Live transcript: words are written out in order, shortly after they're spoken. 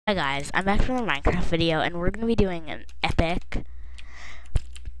Hi guys, I'm back from the Minecraft video and we're going to be doing an epic,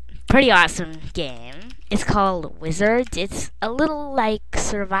 pretty awesome game. It's called Wizards. It's a little like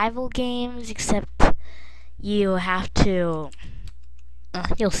survival games, except you have to,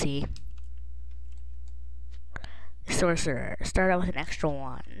 you'll see. Sorcerer, start out with an extra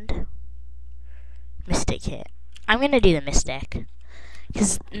wand. Mystic hit. I'm going to do the Mystic,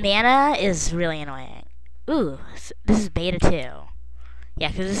 because mana is really annoying. Ooh, this is beta 2. Yeah,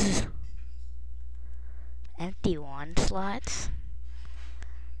 because this is empty wand slots.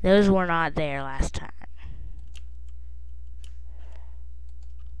 Those were not there last time.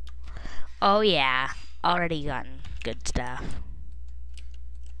 Oh yeah, already gotten good stuff.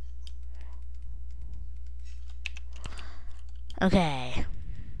 Okay.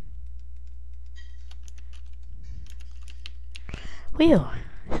 Whew,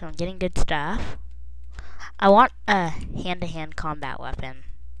 so I'm getting good stuff. I want a hand-to-hand combat weapon.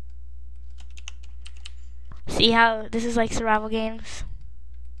 See how this is like survival games?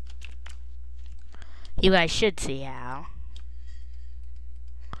 You guys should see how.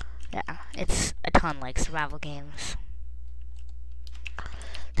 Yeah, it's a ton like survival games.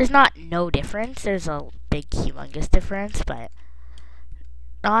 There's not no difference. There's a big humongous difference, but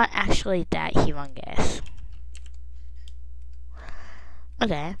not actually that humongous.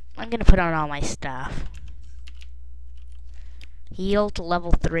 Okay, I'm gonna put on all my stuff. Heal to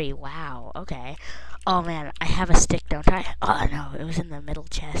level 3. Wow, okay. Oh man, I have a stick, don't I? Oh no, it was in the middle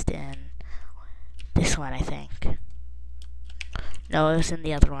chest in this one, I think. No, it was in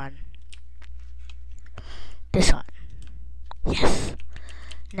the other one. This one. Yes.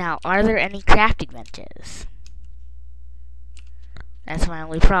 Now, are there any crafting benches? That's my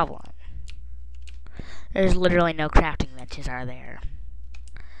only problem. There's literally no crafting benches, are there?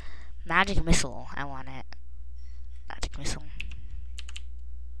 Magic missile, I want it. Magic missile.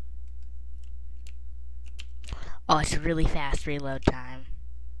 Oh, it's a really fast reload time.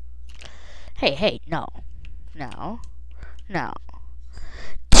 Hey, no. No. No.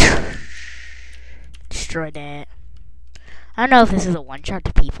 Destroyed it. I don't know if this is a one-shot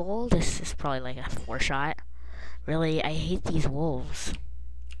to people. This is probably like a 4-shot. Really, I hate these wolves.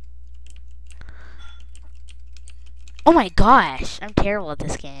 Oh my gosh, I'm terrible at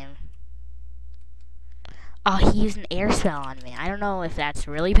this game. Oh, he used an air spell on me. I don't know if that's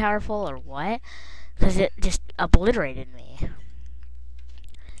really powerful or what, because it just obliterated me.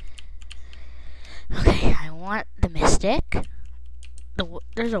 Okay, I want the Mystic.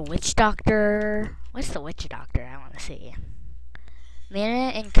 There's a Witch Doctor. What's the Witch Doctor? I want to see.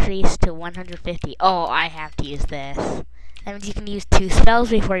 Mana increase to 150. Oh, I have to use this. That means you can use 2 spells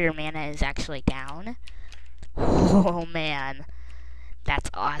before your mana is actually down. Oh man,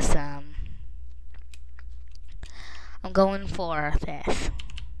 that's awesome. I'm going for this.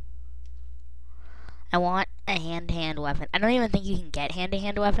 I want a hand-to-hand weapon. I don't even think you can get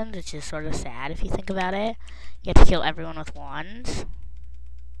hand-to-hand weapons, which is sort of sad if you think about it. You have to kill everyone with wands.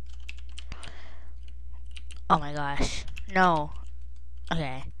 Oh my gosh. No.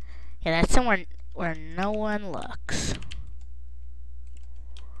 Okay. Yeah, that's somewhere where no one looks.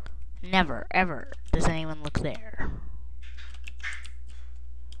 Never, ever does anyone look there.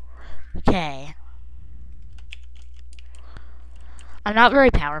 Okay. I'm not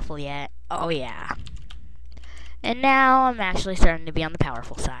very powerful yet. Oh yeah. And now I'm actually starting to be on the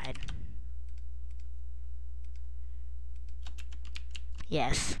powerful side.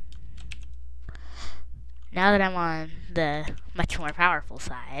 Yes. Now that I'm on the much more powerful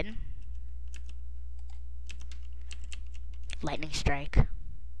side. Lightning strike.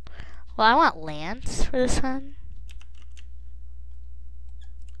 Well, I want lance for this one.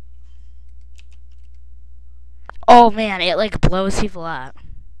 Oh man, it like blows people up.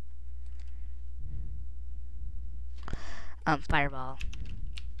 Fireball.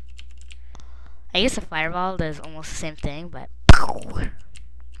 I guess a fireball does almost the same thing, but oh,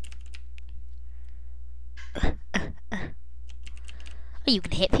 you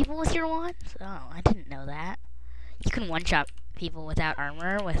can hit people with your wands? Oh, I didn't know that. You can one-shot people without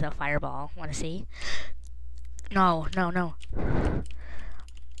armor with a fireball. Want to see? No.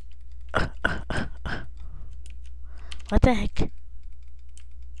 What the heck?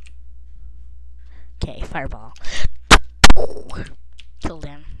 Okay, fireball. Killed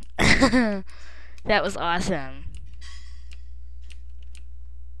him. That was awesome.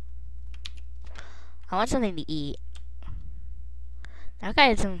 I want something to eat. That guy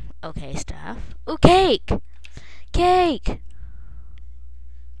had some okay stuff. Ooh, cake! Cake!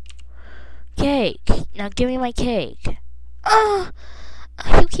 Cake! Now give me my cake. Oh!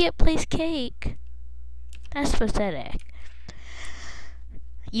 You can't place cake. That's pathetic.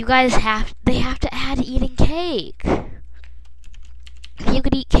 You guys they have to add eating cake. If you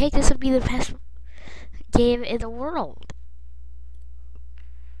could eat cake, this would be the best game in the world.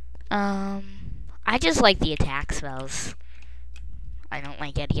 I just like the attack spells. I don't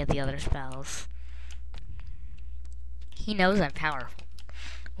like any of the other spells. He knows I'm powerful.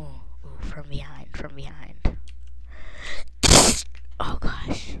 Ooh, ooh, from behind, from behind. Oh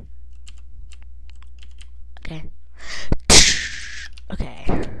gosh. Okay.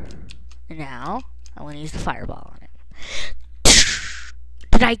 Okay. Now, I want to use the fireball on it.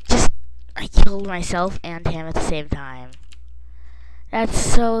 I killed myself and him at the same time. That's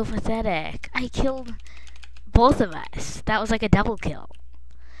so pathetic. I killed both of us. That was like a double kill.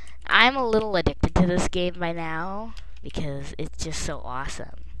 I'm a little addicted to this game by now because it's just so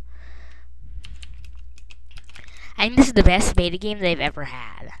awesome. I think this is the best beta game they've ever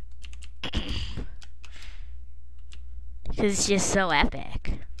had. Because it's just so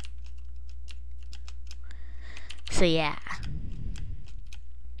epic. So yeah.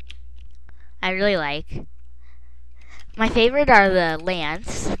 I really like. My favorite are the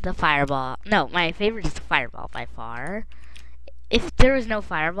lance, the fireball. No, my favorite is the fireball by far. If there was no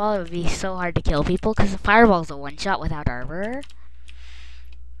fireball, it would be so hard to kill people because the fireball is a one-shot without armor.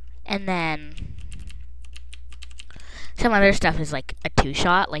 And then some other stuff is like a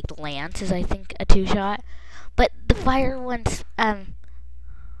two-shot, like the lance is I think a two-shot. But the fire ones, no,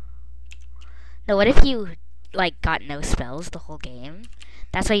 what if you like got no spells the whole game?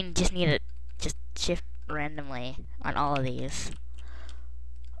 That's why you just need to just shift randomly on all of these.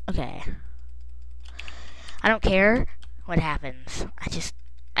 Okay. I don't care what happens.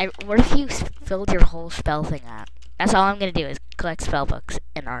 What if you filled your whole spell thing up? That's all I'm gonna do is collect spell books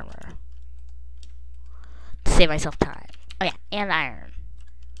and armor. To save myself time. Oh yeah, and iron.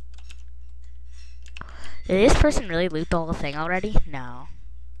 Did this person really loot the whole thing already? No.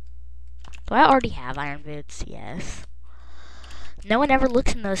 Do I already have iron boots? Yes. No one ever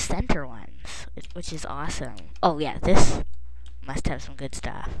looks in those center ones, which is awesome. Oh yeah, this must have some good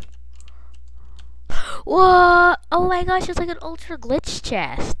stuff. Whoa! Oh my gosh, it's like an ultra glitch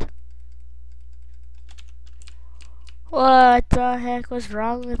chest. What the heck was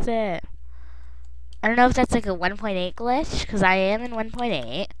wrong with it? I don't know if that's like a 1.8 glitch, because I am in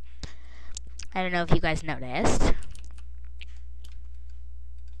 1.8. I don't know if you guys noticed.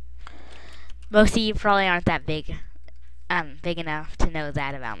 Most of you probably aren't that big enough to know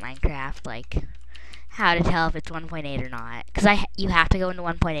that about Minecraft, like how to tell if it's 1.8 or not. Because you have to go into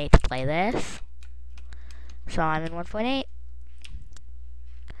 1.8 to play this. So I'm in 1.8.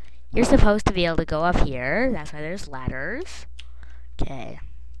 You're supposed to be able to go up here. That's why there's ladders. Okay.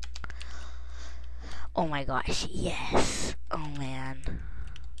 Oh my gosh, yes. Oh man.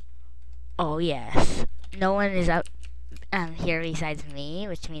 Oh yes. No one is up here besides me,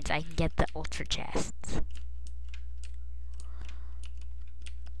 which means I can get the ultra chests.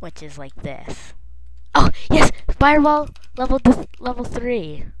 Which is like this. Oh yes, fireball level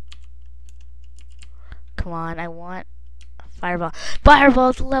 3. Come on, I want fireball.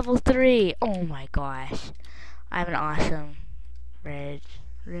 Fireball's level 3. Oh my gosh, I have an awesome bridge,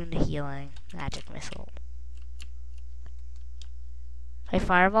 rune to healing, magic missile. My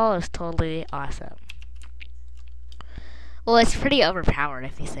fireball is totally awesome. Well, it's pretty overpowered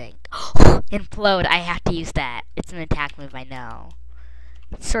if you think. Implode, I have to use that. It's an attack move, I know.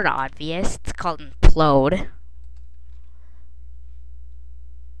 It's sort of obvious. It's called implode.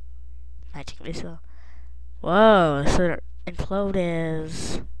 Magic missile. Whoa, so implode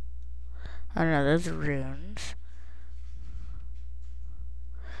is... I don't know, those are runes.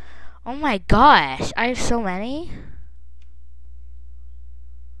 Oh my gosh, I have so many.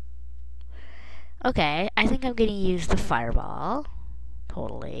 Okay, I think I'm gonna use the fireball.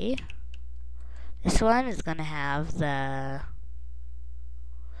 Totally. This one is gonna have the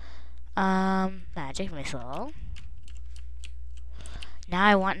magic missile. Now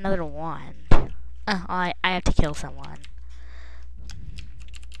I want another wand. I have to kill someone.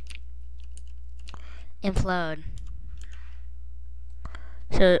 Implode.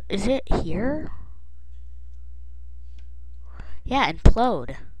 So is it here? Yeah,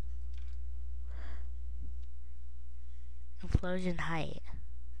 implode. Implosion height.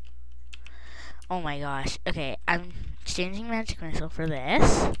 Oh my gosh. Okay, I'm exchanging magic missile for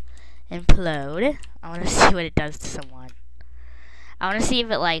this. Implode. I want to see what it does to someone. I want to see if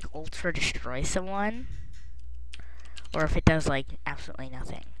it like ultra destroys someone, or if it does like absolutely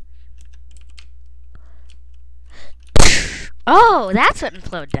nothing. Oh, that's what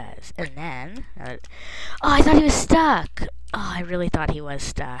implode does. And then, oh, I thought he was stuck. Oh, I really thought he was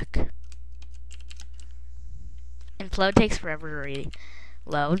stuck. Implode takes forever to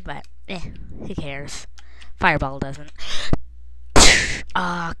load, but who cares? Fireball doesn't.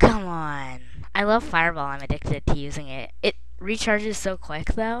 Oh, come on. I love Fireball. I'm addicted to using it. It recharges so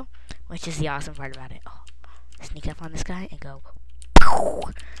quick, though, which is the awesome part about it. Oh, sneak up on this guy and go.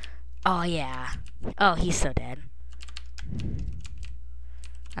 Oh, yeah. Oh, he's so dead.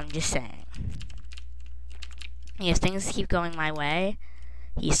 I'm just saying. If things keep going my way,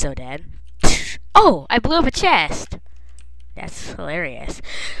 he's so dead. Oh, I blew up a chest. That's hilarious.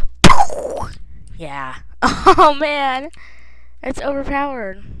 Yeah. Oh, man. That's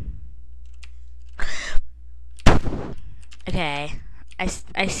overpowered. Okay.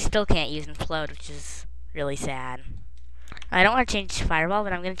 I still can't use Implode, which is really sad. I don't want to change Fireball,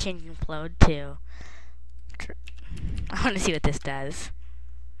 but I'm going to change Implode too. I want to see what this does.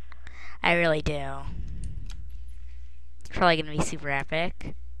 I really do. It's probably going to be super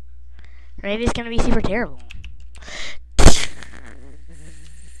epic. Or maybe it's going to be super terrible.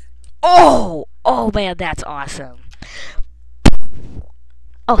 Oh! Oh, man, that's awesome.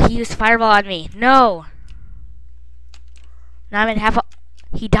 Oh, he used Fireball on me. No! Now I'm in half a...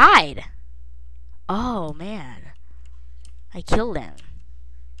 He died! Oh, man. I killed him.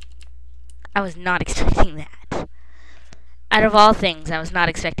 I was not expecting that. Out of all things, I was not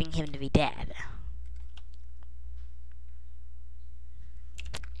expecting him to be dead.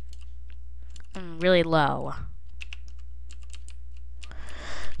 I'm really low.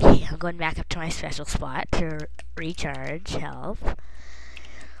 Okay, I'm going back up to my special spot to recharge health.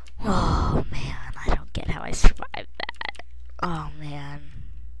 Oh, man, I don't get how I survived that. Oh, man.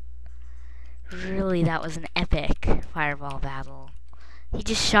 Really, that was an epic Fireball battle. He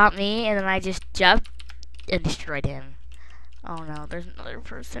just shot me, and then I just jumped and destroyed him. Oh, no, there's another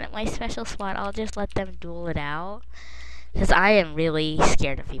person at my special spot. I'll just let them duel it out, because I am really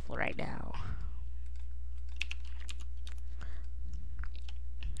scared of people right now.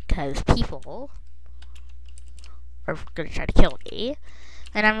 Because people are going to try to kill me,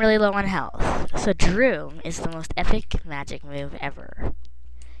 and I'm really low on health. So Droom is the most epic magic move ever.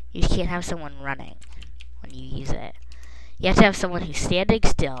 You can't have someone running when you use it. You have to have someone who's standing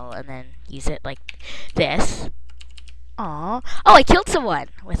still and then use it like this. Aww. Oh, I killed someone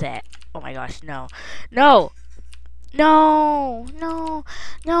with it. Oh my gosh, no. No! No! No!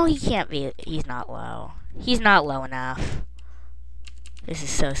 No, he can't be. He's not low. He's not low enough. This is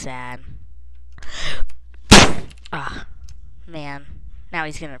so sad. Ah, man. Now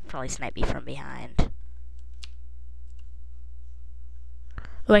he's gonna probably snipe me from behind.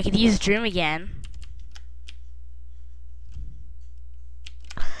 Oh, I could use Droom again.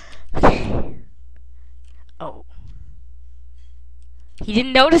 Oh. He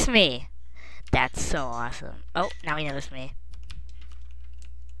didn't notice me. That's so awesome. Oh, now he noticed me.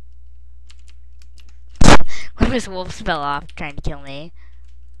 One of his wolves fell off trying to kill me.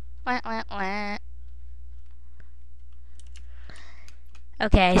 Wah, wah, wah.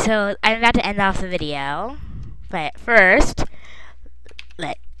 Okay, so I'm about to end off the video. But first,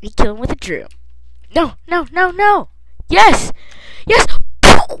 let me kill him with a Droom. No, no, no, no! Yes! Yes!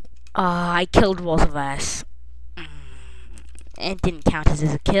 I killed both of us. It didn't count as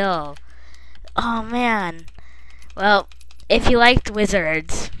a kill. Oh, man. Well, if you liked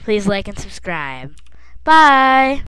Wizards, please like and subscribe. Bye!